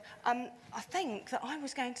I think that I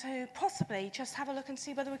was going to possibly just have a look and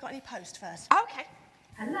see whether we've got any post first. Okay.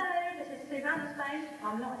 Hello, this is Susanna Spain.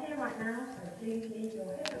 I'm not here right now, so please leave your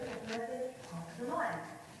hippopotamus after the line.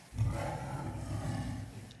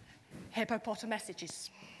 Hippopotamessages.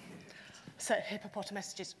 So,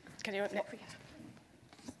 hippopotamessages. Can you open it?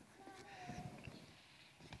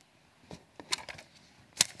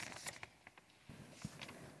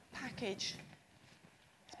 Package.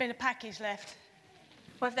 There's been a package left.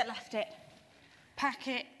 Where have they left it? Pack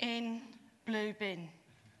it in blue bin.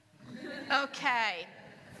 Okay.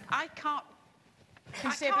 I can't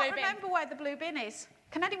remember where the blue bin is.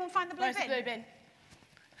 Can anyone find the blue bin? Where's the blue bin?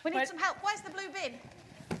 We need some help. Where's the blue bin?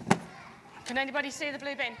 Can anybody see the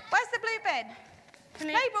blue bin? Where's the blue bin?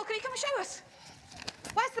 Mabel, can you come and show us?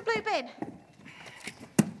 Where's the blue bin?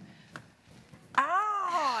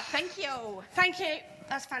 Ah, thank you. Thank you.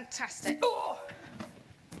 That's fantastic. Oh.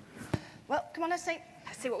 Well, come on, let's see.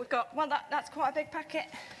 Let's see what we've got. Well, that's quite a big packet.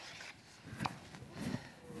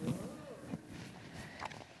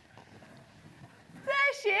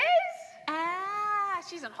 There she is. Ah,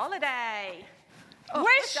 she's on holiday. Oh,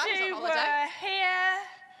 Wish you were here.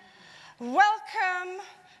 Welcome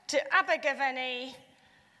to Abergavenny.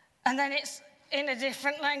 And then it's in a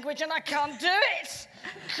different language and I can't do it.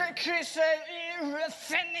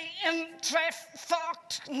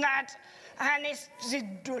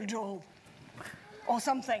 Or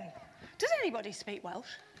something. Does anybody speak Welsh?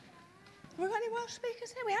 Have we got any Welsh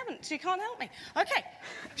speakers here? We haven't, so you can't help me. Okay,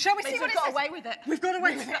 shall we see what it says? We've got away with it. We've got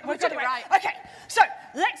away with it. We've got it right. Okay, so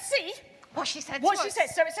let's see what she said. What she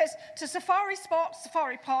says. So it says, to Safari Spot,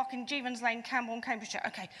 Safari Park in Jeevons Lane, Camborne, Cambridgeshire.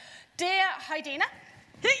 Okay. Dear Hydina.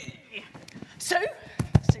 Sue,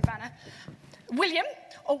 Savannah. William.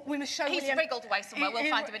 Oh, we must show William. He's wriggled away somewhere. We'll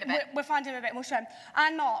find him in a bit. We'll find him in a bit and we'll show him.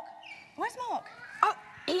 And Mark. Where's Mark? Oh,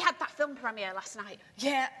 he had that film premiere last night.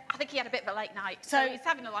 Yeah. I think he had a bit of a late night. So he's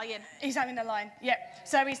having a lie-in. He's having a line. Yep.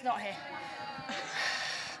 So he's not here.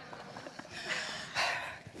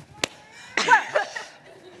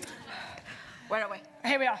 Where are we?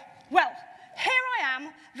 Here we are. Well, here I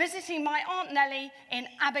am visiting my Aunt Nellie in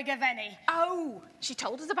Abergavenny. Oh, she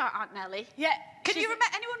told us about Aunt Nellie. Yeah. Can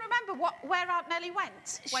anyone remember where Aunt Nellie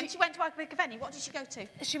went? When she went to Abergavenny, what did she go to?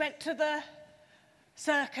 She went to the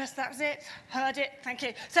circus, that was it. Heard it, thank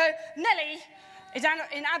you. So Nellie is down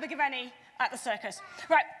in Abergavenny at the circus.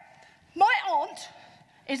 Right, my aunt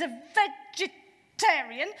is a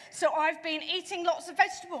vegetarian, so I've been eating lots of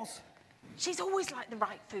vegetables. She's always liked the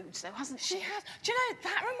right foods, though, hasn't she? She has. Do you know,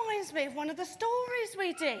 that reminds me of one of the stories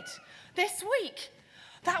we did this week.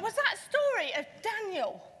 That was that story of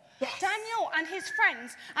Daniel. Yes. Daniel and his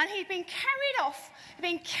friends, and he'd been carried off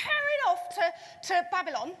to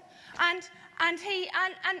Babylon, and he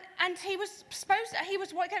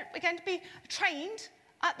was going to be trained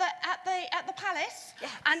at the palace. Yeah,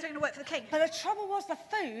 and going to work for the king. But the trouble was the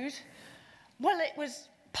food. Well, it was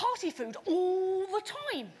party food all the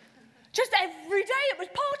time. Just every day it was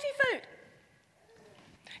party food.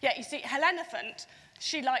 Yeah, you see, Helenophant,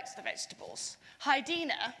 she likes the vegetables.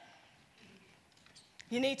 Hydina,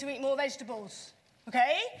 you need to eat more vegetables,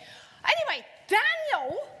 okay? Anyway,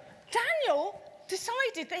 Daniel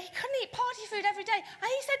decided that he couldn't eat party food every day. And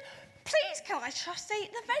he said, please, can I just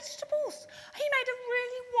eat the vegetables? He made a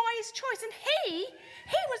really wise choice. And he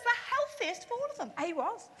was the healthiest of all of them. He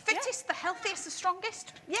was. Fittest, the healthiest, the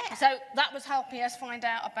strongest. Yeah. So that was helping us find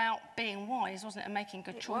out about being wise, wasn't it, and making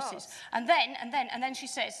good choices. And then she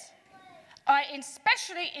says, I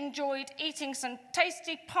especially enjoyed eating some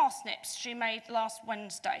tasty parsnips she made last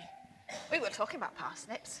Wednesday. We were talking about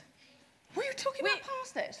parsnips. Were you talking about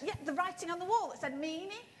parsnips? Yeah, the writing on the wall that said,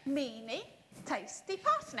 meeny, tasty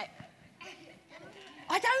parsnip.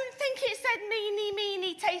 I don't think it said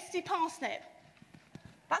meeny, tasty parsnip.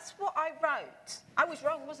 That's what I wrote. I was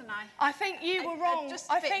wrong, wasn't I? I think you were wrong. Just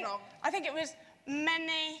a bit wrong. I think it was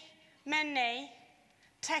many,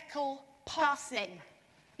 teckle, parsin.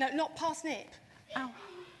 No, not parsnip. Oh.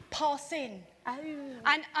 Parsin. Oh.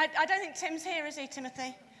 And I don't think Tim's here, is he,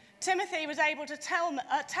 Timothy? Timothy was able to tell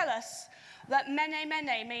us that mene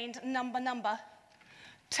meaned number,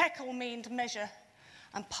 teckle meaned measure,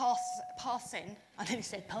 and parsin, I nearly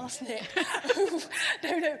said parsnip.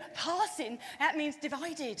 No, parsin, that means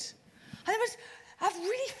divided. And there was a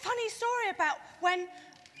really funny story about when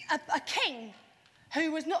a king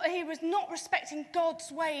who was not respecting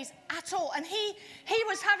God's ways at all, and he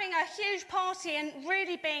was having a huge party and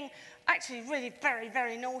really being actually really very,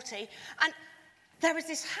 very naughty, and there was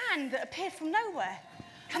this hand that appeared from nowhere,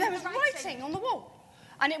 and there was writing on the wall,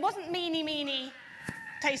 and it wasn't meeny,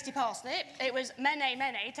 tasty parsnip, it was mene,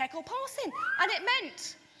 teckle, parsin, and it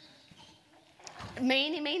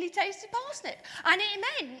meany, tasty parsnip. And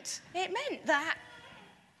it meant that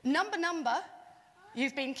number,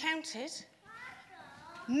 you've been counted,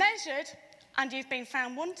 measured, and you've been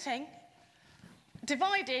found wanting,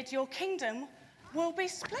 divided, your kingdom will be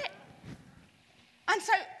split. And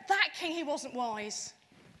so that king, he wasn't wise.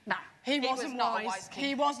 No, he wasn't not a wise king.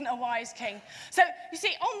 He wasn't a wise king. So, you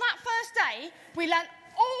see, on that first day, we learned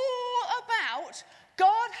all about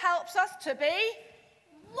God helps us to be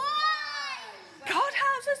wise. God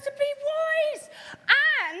helps us to be wise.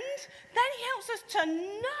 And then he helps us to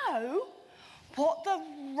know what the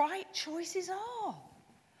right choices are.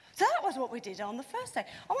 So that was what we did on the first day.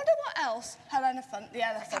 I wonder what else Helena Funt, the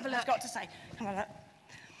elephant, has got to say. Come on, look.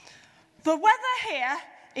 The weather here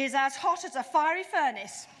is as hot as a fiery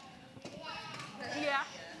furnace. Yeah.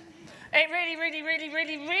 It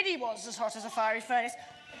really was as hot as a fiery furnace.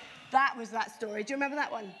 That was that story. Do you remember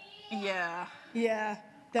that one? Yeah. Yeah.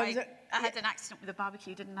 I had an accident with a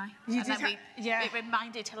barbecue, didn't I? It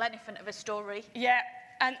reminded Helena Funt of a story. Yeah.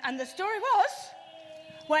 And the story was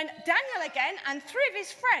when Daniel again and 3 of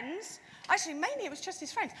his friends, actually mainly it was just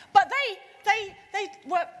his friends, but they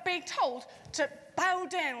were being told to bow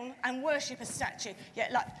down and worship a statue.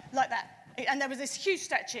 Yeah, like that. And there was this huge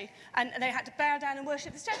statue, and they had to bow down and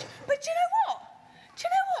worship the statue. But do you know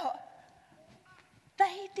what?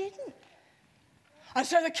 They didn't. And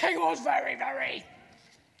so the king was very, very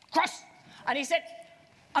cross. And he said,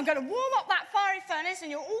 I'm going to warm up that fiery furnace, and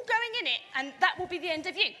you're all going in it, and that will be the end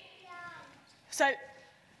of you. So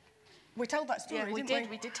we told that story, didn't we?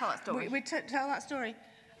 We did tell that story. We tell that story.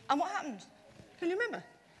 And what happened? Can you remember?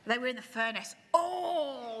 They were in the furnace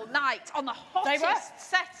all night on the hottest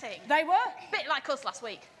setting. They were. A bit like us last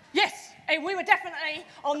week. Yes, we were definitely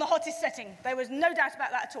on the hottest setting. There was no doubt about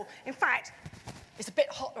that at all. In fact, it's a bit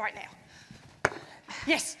hot right now.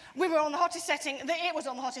 Yes, we were on the hottest setting. It was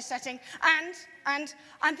on the hottest setting. And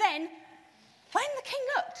then, when the king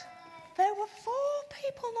looked, there were 4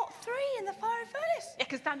 people, not 3, in the fiery furnace. Yeah,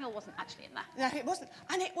 because Daniel wasn't actually in there. No, it wasn't.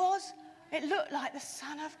 And it looked like the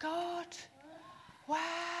Son of God.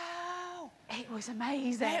 Wow. It was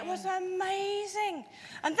amazing. It was amazing.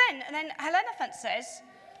 And then Helena Funt says,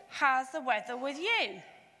 how's the weather with you?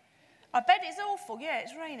 I bet it's awful. Yeah,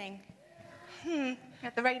 it's raining. We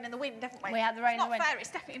had the rain and the wind, haven't we? We had the rain and the wind. It's not fair.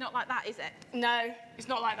 It's definitely not like that, is it? No, it's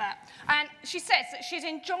not like that. And she says that she's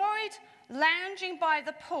enjoyed lounging by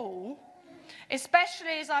the pool,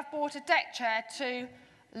 especially as I've bought a deck chair to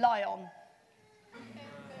lie on.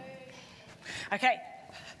 Okay.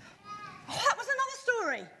 Oh, that was another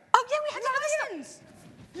story. Oh, yeah, we had Lions.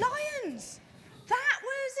 That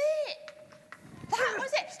was it. There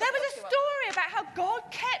was a story about how God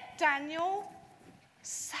kept Daniel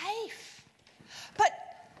safe. But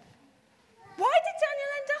why did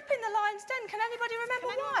Daniel end up in the lion's den? Can anybody remember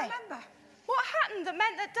why? What happened that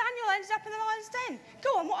meant that Daniel ended up in the lion's den?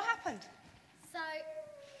 Go on, what happened? So,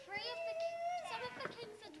 some of the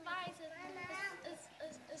king's advisors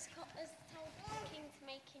has told the king to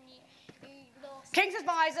make a new law. King's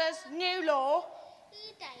advisors, new law.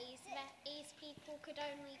 In days that his people could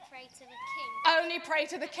only pray to the king. Only pray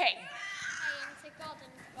to the king. Praying to God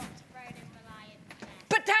and got to thrown in the lion's den.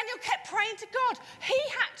 But Daniel kept praying to God. He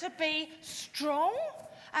had to be strong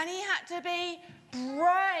and he had to be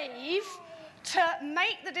brave to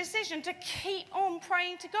make the decision to keep on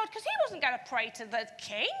praying to God, because he wasn't going to pray to the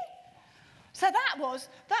king. So that was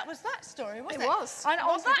that story, wasn't it? It was. And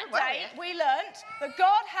on that day, we learnt that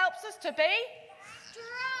God helps us to be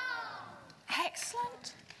Strong.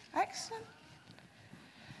 excellent.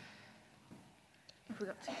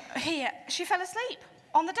 Here, she fell asleep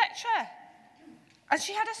on the deck chair, and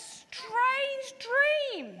she had a strange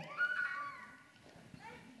dream.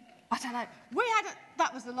 I don't know.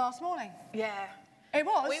 That was the last morning. Yeah. It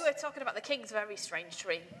was. We were talking about the king's very strange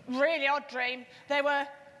dream. Really odd dream. There were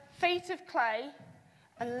feet of clay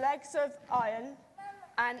and legs of iron,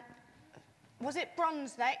 and was it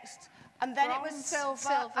bronze next? And then it was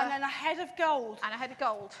silver, and then a head of gold. And a head of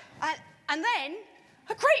gold. And then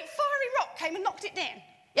a great fiery rock came and knocked it down.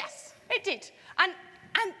 Yes. It did. And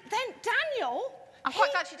then Daniel... I'm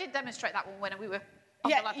quite glad she did demonstrate that one when we were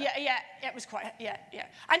on the ladder. Yeah, it was quite... Yeah.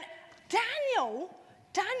 And Daniel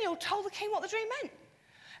told the king what the dream meant,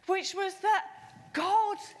 which was that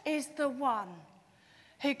God is the one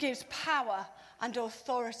who gives power and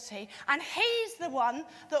authority, and he's the one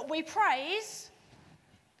that we praise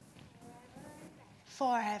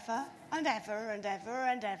forever and ever and ever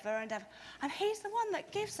and ever and ever. And he's the one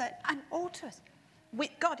that gives it and all to us.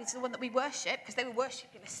 God is the one that we worship, because they were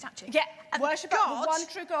worshipping the statue. Yeah, and worship God the one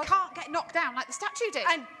true God. Can't get knocked down like the statue did.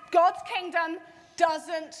 And God's kingdom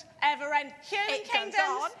doesn't ever end. Human it kingdoms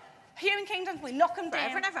goes on Human kingdoms, we knock them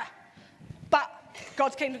down. Forever and ever. But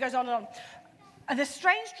God's kingdom goes on and on. And the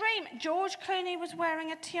strange dream, George Clooney was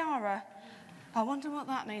wearing a tiara. I wonder what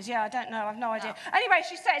that means. Yeah, I don't know. I've no idea. Anyway,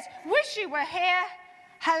 she says, wish you were here,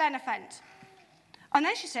 Helenophant. And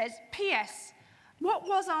then she says, P.S., what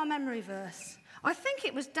was our memory verse? I think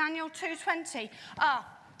it was Daniel 2:20.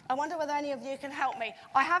 I wonder whether any of you can help me.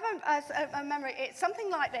 I have a memory. It's something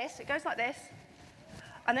like this. It goes like this.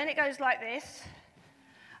 And then it goes like this.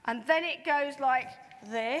 And then it goes like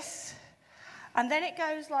this. And then it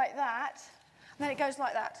goes like that. And then it goes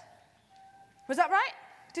like that. Was that right?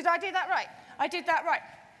 Did I do that right? I did that right.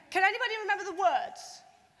 Can anybody remember the words?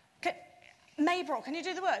 Maybrook, can you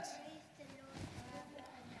do the words?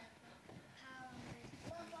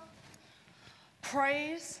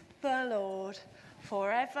 Praise the Lord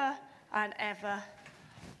forever and ever.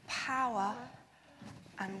 Power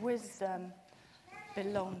and wisdom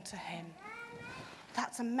belong to him.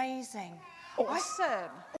 That's amazing.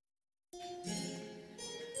 Awesome.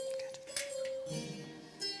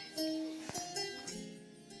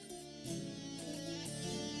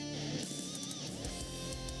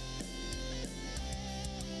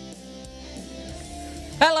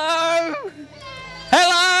 Hello!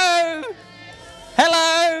 Hello!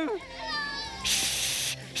 Hello! Shh!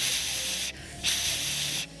 Shh! Shh!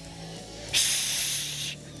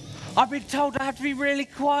 Shh! I've been told I have to be really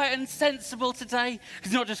quiet and sensible today.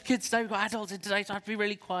 It's not just kids today, we've got adults in today, so I have to be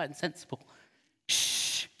really quiet and sensible.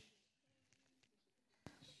 Shh!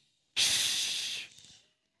 Shh!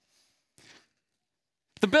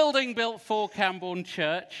 The building built for Camborne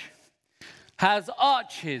Church has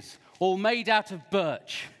arches all made out of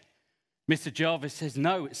birch. Mr. Jarvis says,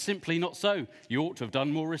 no, it's simply not so. You ought to have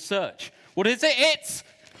done more research. What is it? It's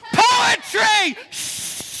poetry!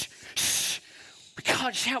 Shh, shh. We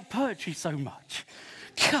can't shout poetry so much.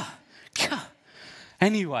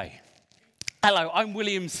 Anyway, hello, I'm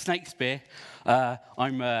William Snakespeare.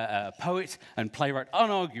 I'm a poet and playwright,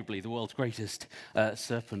 unarguably the world's greatest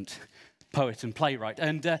serpent poet and playwright.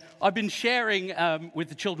 And I've been sharing with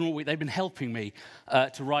the children all week. They've been helping me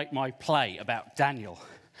to write my play about Daniel.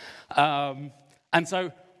 And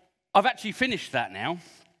so I've actually finished that now.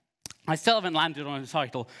 I still haven't landed on a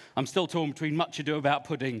title. I'm still torn between Much Ado About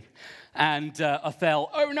Pudding and Othello.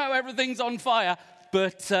 Oh no, everything's on fire.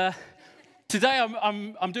 But today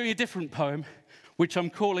I'm doing a different poem, which I'm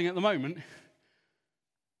calling at the moment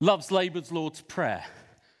Love's Labour's Lord's Prayer.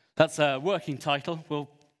 That's a working title. We'll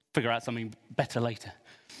figure out something better later.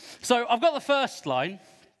 So I've got the first line,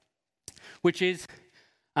 which is,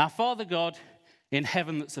 Our Father God in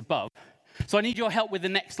heaven that's above. So I need your help with the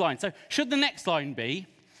next line. So should the next line be,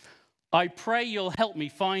 I pray you'll help me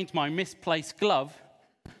find my misplaced glove,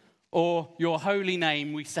 or your holy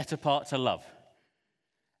name we set apart to love?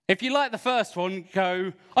 If you like the first one,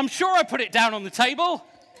 go, I'm sure I put it down on the table.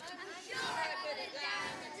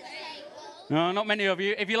 No, not many of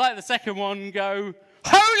you. If you like the second one, go,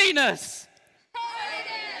 holiness!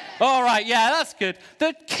 All right, yeah, that's good.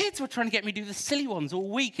 The kids were trying to get me to do the silly ones all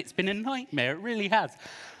week. It's been a nightmare. It really has.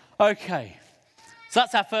 Okay, so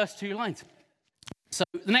that's our first two lines. So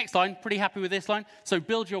the next line, pretty happy with this line. So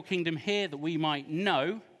build your kingdom here that we might know.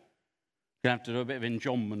 Going to have to do a bit of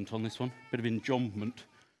enjombment on this one. A bit of enjombment.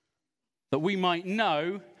 That we might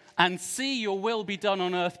know and see your will be done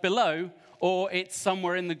on earth below, or it's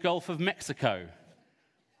somewhere in the Gulf of Mexico.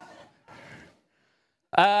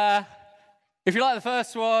 If you like the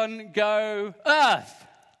first one, go earth.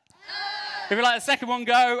 If you like the second one,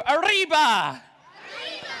 go arriba.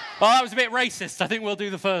 Oh, that was a bit racist. I think we'll do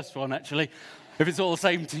the first one, actually, if it's all the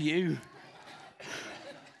same to you.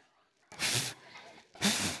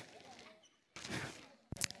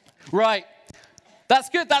 Right. That's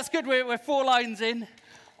good. We're 4 lines in.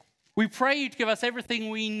 We pray you'd give us everything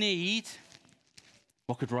we need.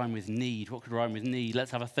 What could rhyme with need?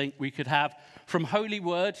 Let's have a think. We could have from holy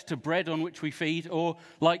word to bread on which we feed, or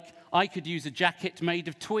like I could use a jacket made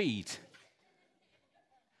of tweed.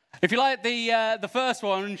 If you like the first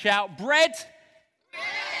one, shout bread.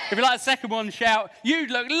 If you like the second one, shout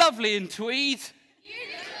you'd look lovely in tweed.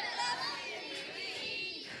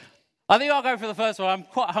 I think I'll go for the first one. I'm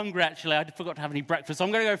quite hungry, actually. I forgot to have any breakfast. So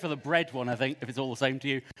I'm going to go for the bread one, I think, if it's all the same to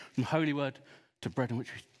you. From holy word to bread on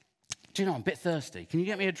which we... Do you know, I'm a bit thirsty. Can you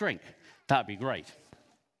get me a drink? That'd be great.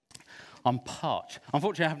 I'm parched.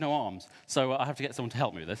 Unfortunately, I have no arms, so I have to get someone to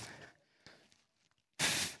help me with this.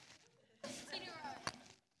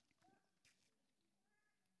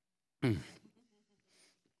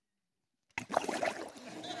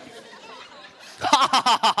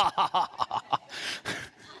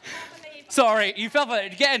 Sorry, you fell for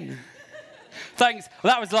it again. Thanks.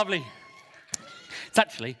 Well, that was lovely.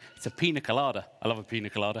 It's a pina colada. I love a pina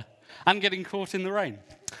colada. And getting caught in the rain.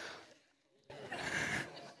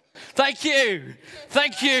 Thank you.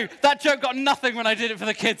 That joke got nothing when I did it for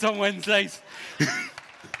the kids on Wednesdays.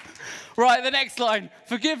 Right, the next line.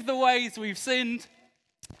 Forgive the ways we've sinned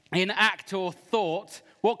in act or thought.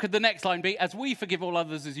 What could the next line be? As we forgive all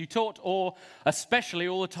others as you taught, or especially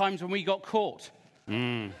all the times when we got caught.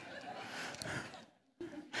 If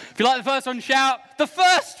you like the first one, shout, the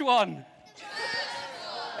first one.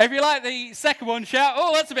 If you like the second one, shout,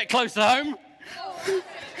 oh, that's a bit close to home.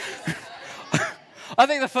 I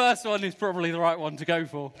think the first one is probably the right one to go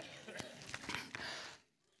for.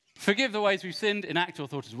 Forgive the ways we've sinned in act or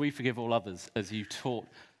thought as we forgive all others as you taught.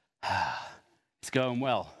 It's going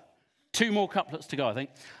well. 2 more couplets to go, I think.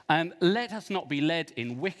 And let us not be led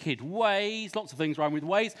in wicked ways. Lots of things rhyme with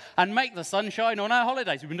ways. And make the sun shine on our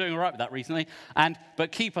holidays. We've been doing all right with that recently.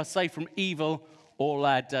 But keep us safe from evil all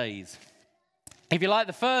our days. If you like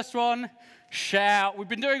the first one, shout. We've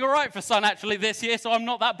been doing all right for sun actually this year, so I'm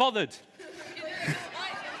not that bothered.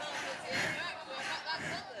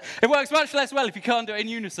 It works much less well if you can't do it in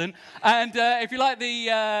unison. And if you like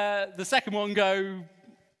the second one, go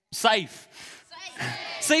safe.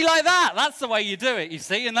 See, like that. That's the way you do it, you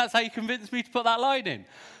see. And that's how you convinced me to put that line in.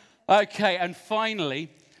 Okay, and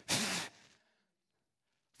finally,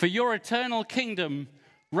 for your eternal kingdom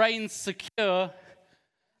reigns secure,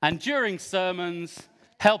 and during sermons,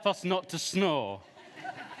 help us not to snore.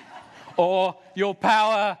 Or your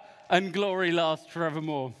power and glory last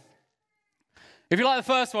forevermore. If you like the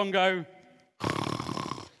first one, go.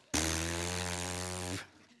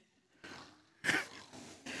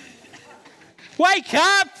 Wake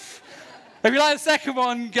up! If you like the second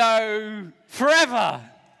one, go forever.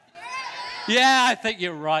 Yeah, I think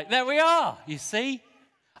you're right. There we are, you see.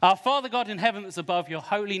 Our Father God in heaven that's above, your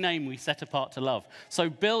holy name we set apart to love. So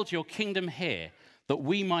build your kingdom here, that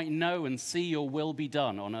we might know and see your will be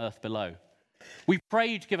done on earth below. We pray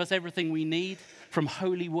you to give us everything we need, from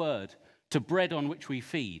holy word to bread on which we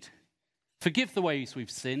feed. Forgive the ways we've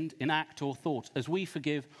sinned in act or thought, as we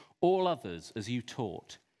forgive all others as you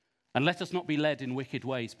taught. And let us not be led in wicked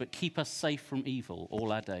ways, but keep us safe from evil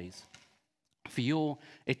all our days. For your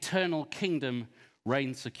eternal kingdom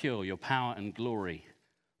reigns secure, your power and glory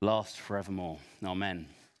last forevermore. Amen.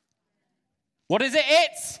 What is it?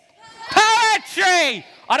 It's poetry!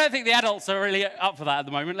 I don't think the adults are really up for that at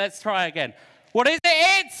the moment. Let's try again. What is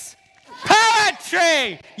it? It's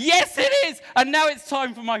poetry! Yes, it is! And now it's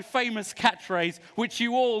time for my famous catchphrase, which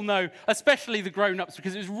you all know, especially the grown-ups,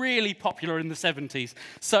 because it was really popular in the 70s.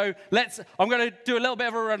 So I'm going to do a little bit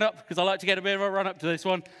of a run-up, because I like to get a bit of a run-up to this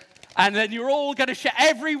one. And then you're all going to shout,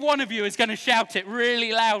 every one of you is going to shout it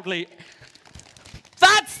really loudly.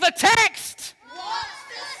 That's the text! What's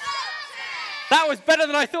the subtext? That was better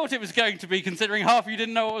than I thought it was going to be, considering half of you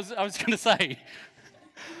didn't know what I was going to say.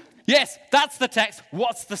 Yes, that's the text.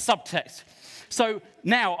 What's the subtext? So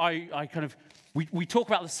now we talk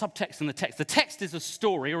about the subtext and the text. The text is a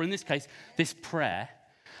story, or in this case, this prayer.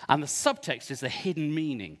 And the subtext is the hidden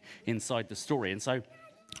meaning inside the story. And so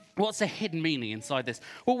what's the hidden meaning inside this?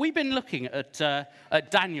 Well, we've been looking at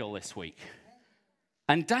Daniel this week.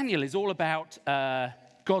 And Daniel is all about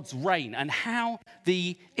God's reign and how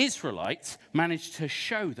the Israelites managed to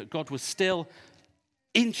show that God was still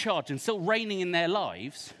in charge and still reigning in their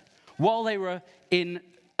lives while they were in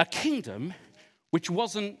a kingdom which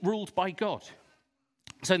wasn't ruled by God.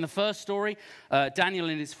 So in the first story, Daniel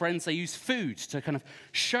and his friends, they use food to kind of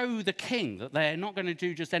show the king that they're not going to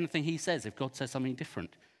do just anything he says if God says something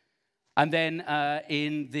different. And then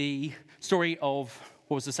in the story of,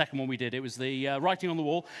 what was the second one we did? It was the writing on the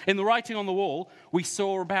wall. In the writing on the wall, we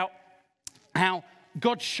saw about how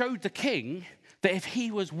God showed the king that if he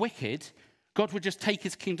was wicked, God would just take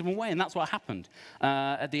his kingdom away, and that's what happened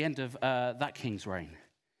at the end of that king's reign.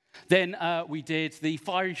 Then we did the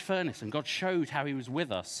fiery furnace, and God showed how he was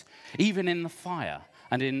with us, even in the fire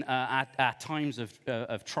and in our times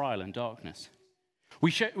of trial and darkness.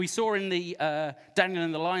 We saw in the Daniel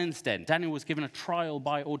in the lion's den, Daniel was given a trial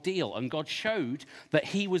by ordeal, and God showed that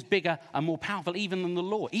he was bigger and more powerful even than the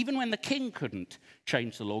law. Even when the king couldn't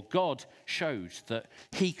change the law, God showed that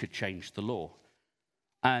he could change the law.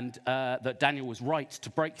 And that Daniel was right to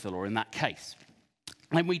break the law in that case.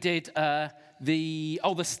 And we did the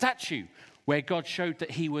statue, where God showed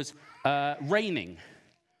that he was reigning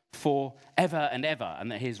for ever and ever,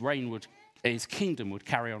 and that his kingdom would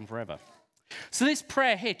carry on forever. So this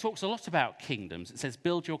prayer here talks a lot about kingdoms. It says,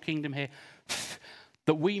 build your kingdom here,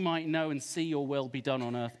 that we might know and see your will be done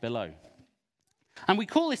on earth below. And we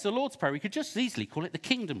call this the Lord's Prayer. We could just as easily call it the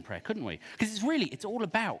kingdom prayer, couldn't we? Because it's all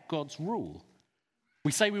about God's rule.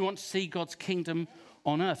 We say we want to see God's kingdom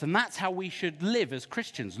on earth. And that's how we should live as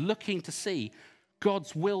Christians, looking to see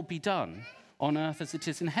God's will be done on earth as it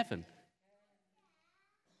is in heaven.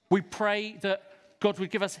 We pray that God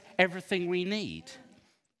would give us everything we need,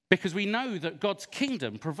 because we know that God's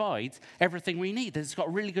kingdom provides everything we need. It's got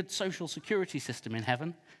a really good social security system in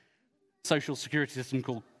heaven. Social security system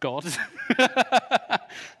called God.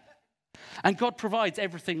 And God provides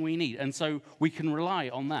everything we need, and so we can rely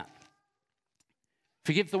on that.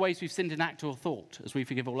 Forgive the ways we've sinned in act or thought, as we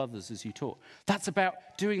forgive all others, as you taught. That's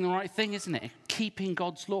about doing the right thing, isn't it? Keeping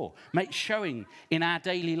God's law, showing in our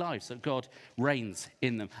daily lives that God reigns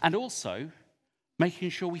in them. And also making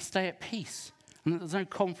sure we stay at peace and that there's no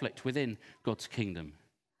conflict within God's kingdom.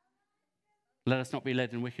 Let us not be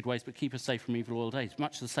led in wicked ways, but keep us safe from evil all days.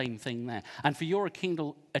 Much the same thing there. And for your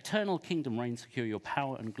eternal kingdom reign secure, your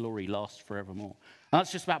power and glory last forevermore. And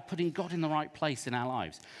that's just about putting God in the right place in our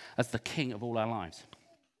lives as the king of all our lives.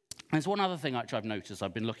 There's one other thing which I've noticed,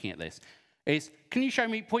 I've been looking at this, is can you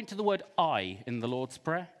point to the word I in the Lord's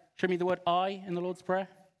Prayer? Show me the word I in the Lord's Prayer.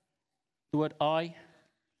 The word I.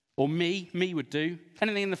 Or me would do.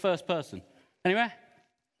 Anything in the first person. Anywhere?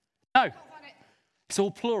 No. It's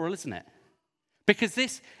all plural, isn't it? Because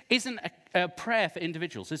this isn't a prayer for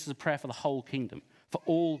individuals. This is a prayer for the whole kingdom, for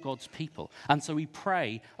all God's people. And so we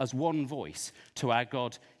pray as one voice to our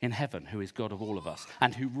God in heaven, who is God of all of us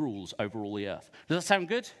and who rules over all the earth. Does that sound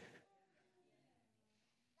good?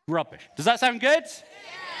 Rubbish. Does that sound good?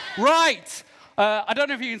 Yeah. Right. I don't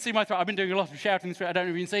know if you can see my throat. I've been doing a lot of shouting this week. I don't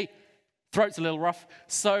know if you can see. Throat's a little rough.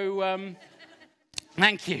 So,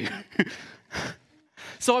 thank you.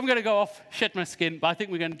 So I'm going to go off, shed my skin, but I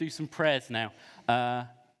think we're going to do some prayers now.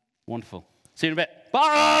 Wonderful. See you in a bit.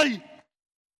 Bye!